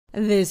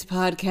This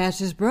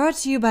podcast is brought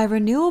to you by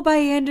Renewal by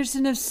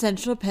Andersen of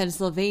Central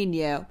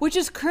Pennsylvania, which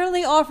is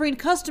currently offering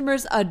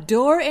customers a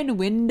door and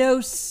window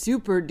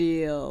super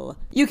deal.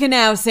 You can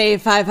now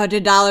save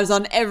 $500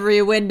 on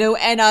every window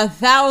and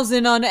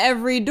 $1,000 on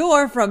every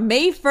door from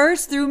May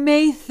 1st through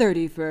May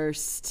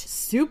 31st.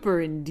 Super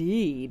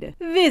indeed.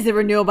 Visit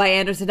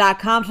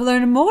renewalbyandersen.com to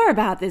learn more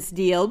about this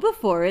deal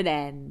before it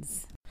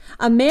ends.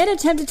 A man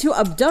attempted to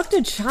abduct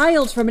a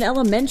child from an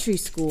elementary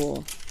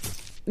school.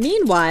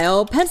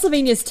 Meanwhile,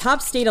 Pennsylvania's top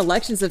state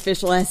elections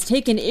official has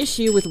taken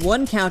issue with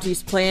one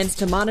county's plans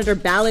to monitor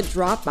ballot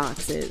drop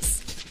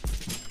boxes.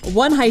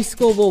 One high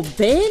school will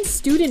ban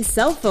student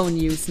cell phone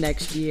use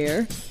next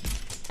year.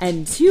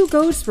 And 2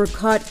 goats were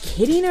caught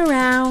kidding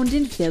around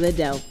in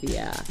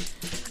Philadelphia.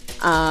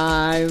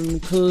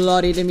 I'm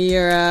Claudia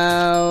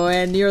DeMiro,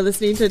 and you're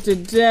listening to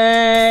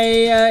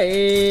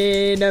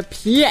Today in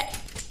PA.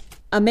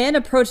 A man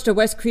approached a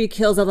West Creek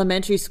Hills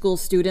elementary school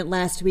student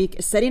last week,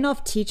 setting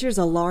off teachers'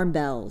 alarm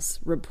bells,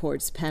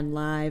 reports Penn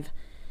Live.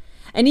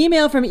 An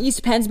email from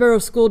East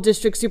Pennsboro School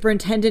District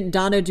Superintendent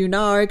Donna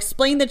Dunar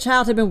explained the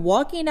child had been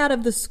walking out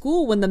of the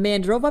school when the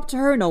man drove up to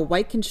her in a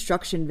white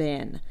construction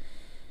van.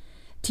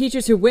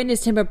 Teachers who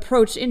witnessed him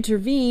approach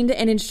intervened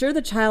and ensured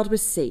the child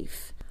was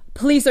safe.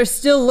 Police are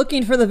still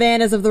looking for the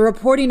van as of the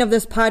reporting of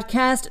this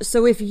podcast,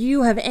 so if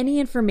you have any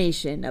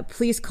information,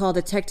 please call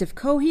Detective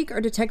Kohik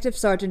or Detective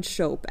Sergeant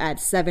Shope at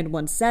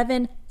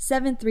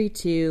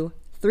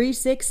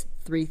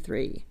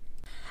 717-732-3633.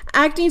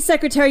 Acting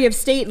Secretary of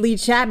State Lee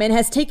Chapman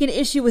has taken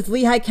issue with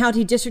Lehigh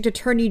County District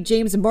Attorney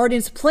James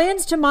Martin's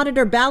plans to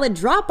monitor ballot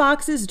drop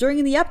boxes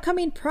during the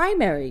upcoming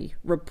primary,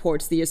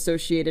 reports the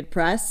Associated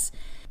Press.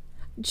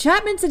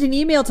 Chapman sent an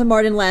email to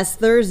Martin last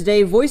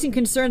Thursday voicing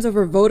concerns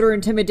over voter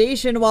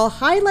intimidation while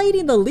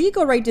highlighting the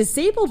legal right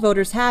disabled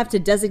voters have to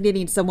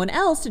designating someone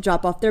else to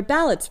drop off their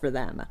ballots for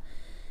them.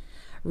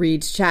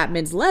 Reads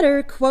Chapman's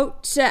letter,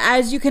 quote,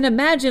 "As you can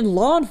imagine,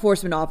 law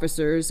enforcement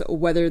officers,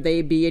 whether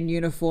they be in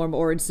uniform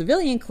or in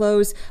civilian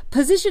clothes,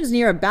 positions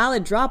near a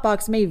ballot drop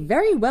box may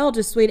very well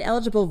dissuade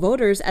eligible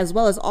voters as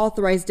well as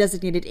authorized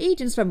designated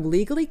agents from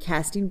legally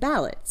casting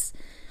ballots."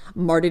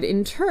 Martin,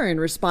 in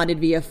turn, responded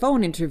via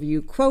phone interview,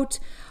 quote,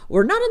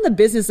 "We're not in the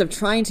business of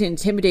trying to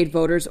intimidate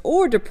voters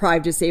or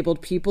deprive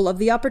disabled people of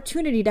the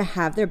opportunity to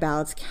have their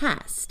ballots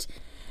cast.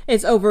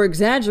 It's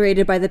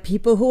over-exaggerated by the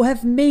people who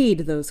have made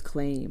those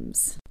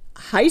claims."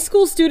 High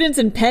school students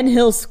in Penn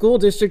Hill School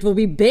District will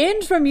be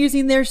banned from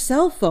using their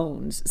cell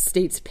phones,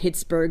 states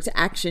Pittsburgh's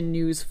Action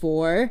News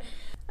 4.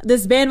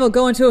 This ban will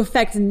go into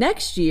effect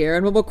next year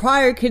and will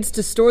require kids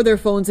to store their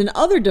phones and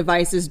other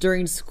devices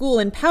during school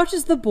in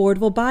pouches the board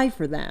will buy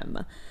for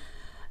them.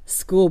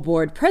 School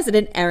board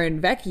president Aaron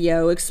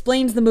Vecchio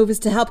explains the move is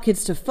to help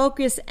kids to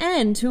focus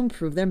and to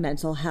improve their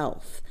mental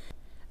health.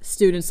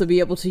 Students will be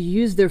able to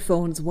use their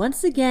phones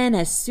once again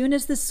as soon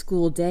as the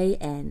school day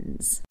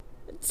ends.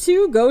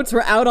 2 goats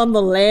were out on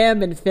the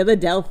lam in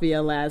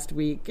Philadelphia last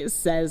week,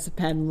 says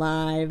Penn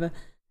Live.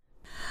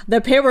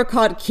 The pair were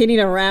caught kidding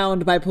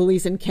around by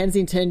police in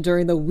Kensington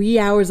during the wee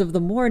hours of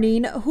the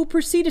morning, who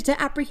proceeded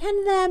to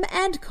apprehend them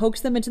and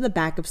coax them into the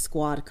back of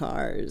squad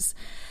cars.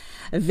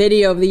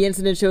 Video of the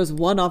incident shows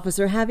one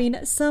officer having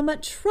some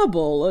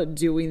trouble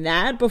doing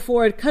that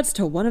before it cuts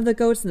to one of the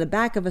goats in the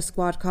back of a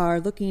squad car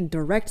looking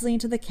directly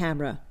into the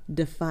camera,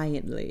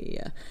 defiantly.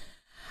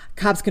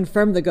 Cops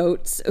confirmed the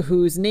goats,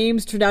 whose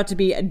names turned out to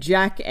be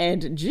Jack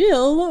and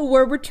Jill,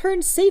 were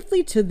returned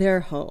safely to their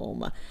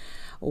home.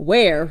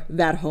 Where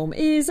that home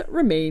is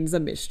remains a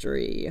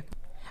mystery.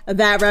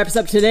 That wraps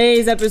up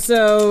today's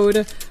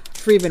episode.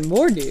 For even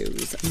more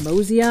news,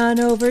 mosey on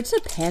over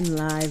to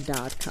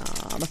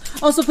PennLive.com.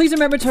 Also, please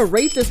remember to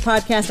rate this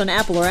podcast on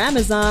Apple or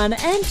Amazon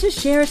and to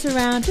share it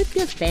around with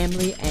your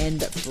family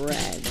and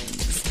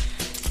friends.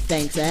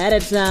 Thanks ahead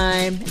of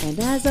time, and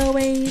as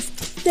always,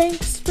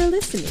 thanks for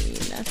listening.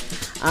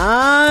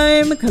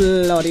 I'm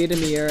Claudia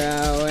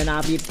DeMiro, and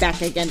I'll be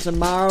back again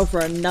tomorrow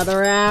for another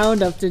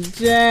round of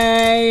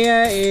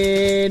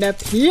Today in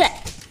PA.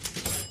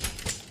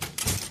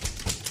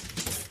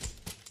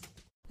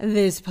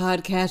 This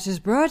podcast is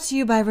brought to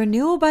you by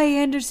Renewal by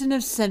Andersen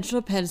of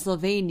Central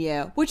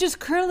Pennsylvania, which is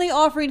currently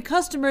offering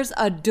customers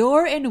a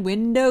door and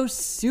window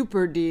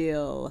super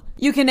deal.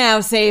 You can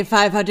now save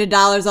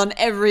 $500 on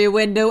every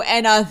window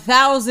and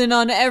 $1,000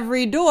 on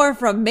every door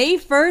from May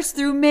 1st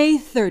through May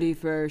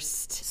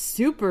 31st.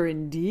 Super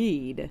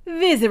indeed.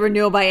 Visit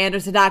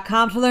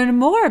renewalbyandersen.com to learn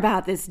more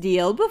about this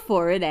deal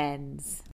before it ends.